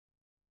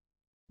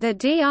The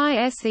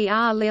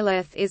DISER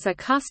Lilith is a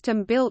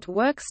custom-built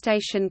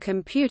workstation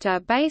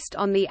computer based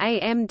on the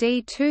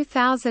AMD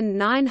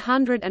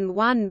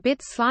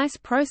 2901-bit slice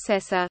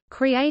processor,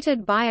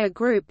 created by a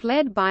group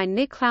led by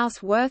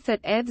Niklaus Wirth at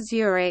ETH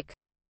Zurich.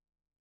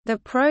 The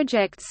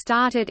project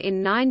started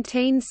in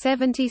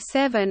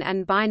 1977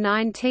 and by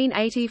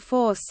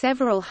 1984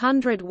 several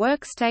hundred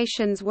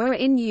workstations were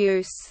in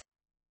use.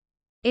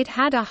 It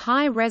had a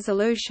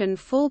high-resolution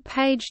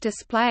full-page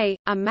display,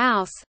 a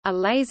mouse, a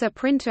laser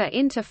printer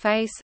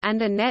interface,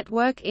 and a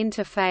network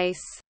interface.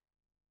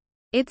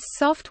 Its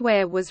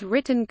software was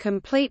written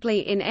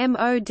completely in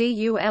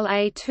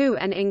Modula2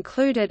 and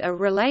included a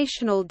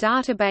relational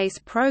database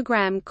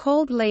program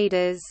called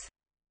Leaders.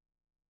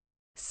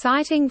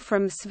 Citing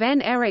from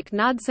Sven-Erik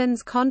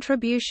Knudsen's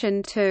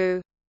contribution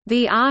to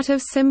The Art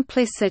of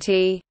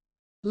Simplicity,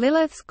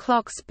 Lilith's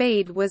clock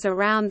speed was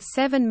around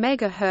 7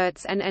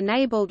 MHz and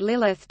enabled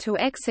Lilith to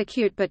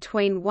execute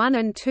between 1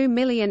 and 2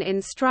 million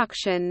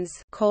instructions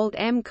called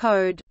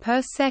M-code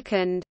per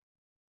second.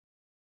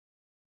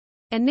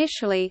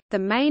 Initially, the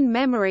main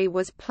memory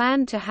was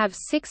planned to have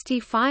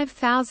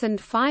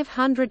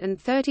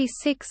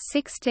 65,536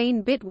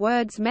 16-bit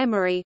words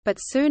memory, but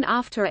soon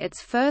after its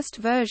first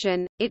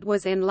version, it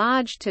was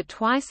enlarged to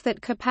twice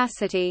that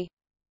capacity.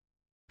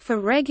 For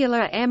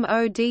regular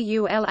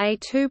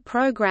Modula2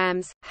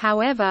 programs,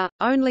 however,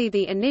 only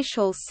the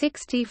initial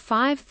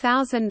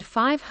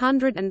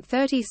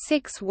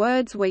 65,536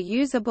 words were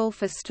usable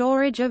for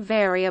storage of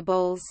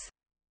variables.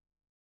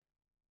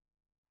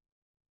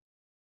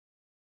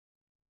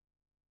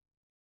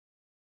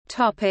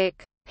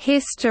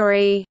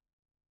 History.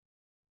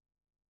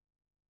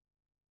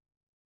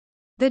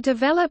 The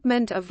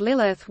development of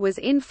Lilith was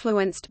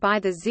influenced by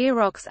the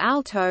Xerox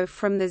Alto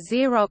from the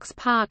Xerox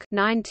PARC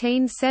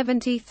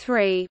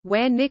 1973,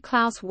 where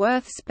Niklaus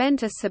Wirth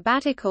spent a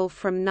sabbatical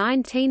from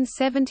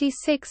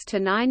 1976 to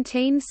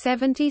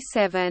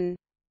 1977.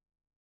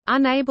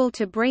 Unable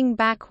to bring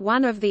back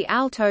one of the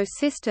Alto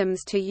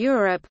systems to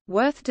Europe,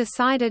 Wirth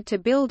decided to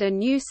build a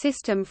new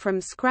system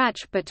from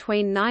scratch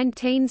between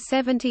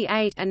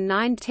 1978 and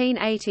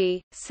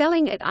 1980,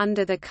 selling it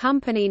under the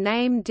company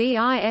name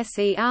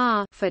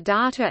DISER for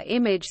Data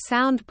Image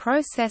Sound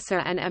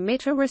Processor and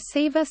Emitter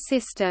Receiver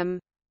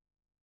System.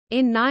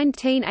 In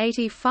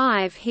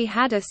 1985 he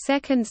had a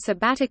second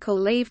sabbatical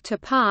leave to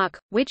PARC,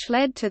 which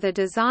led to the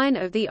design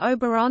of the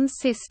Oberon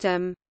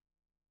system.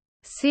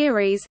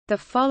 Series, the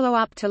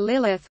follow-up to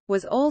Lilith,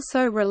 was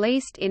also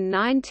released in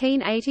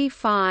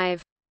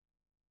 1985.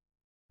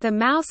 The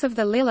mouse of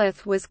the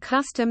Lilith was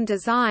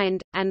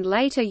custom-designed, and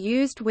later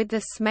used with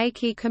the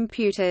Smakey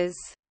computers.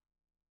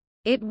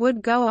 It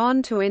would go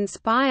on to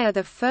inspire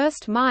the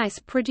first mice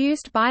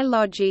produced by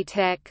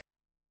Logitech.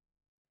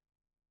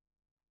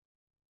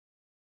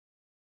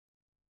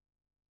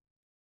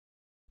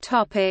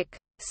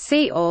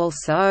 See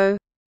also: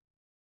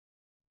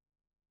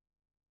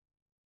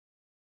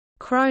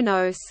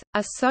 Kronos,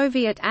 a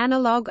Soviet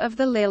analog of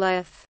the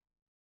Lilith.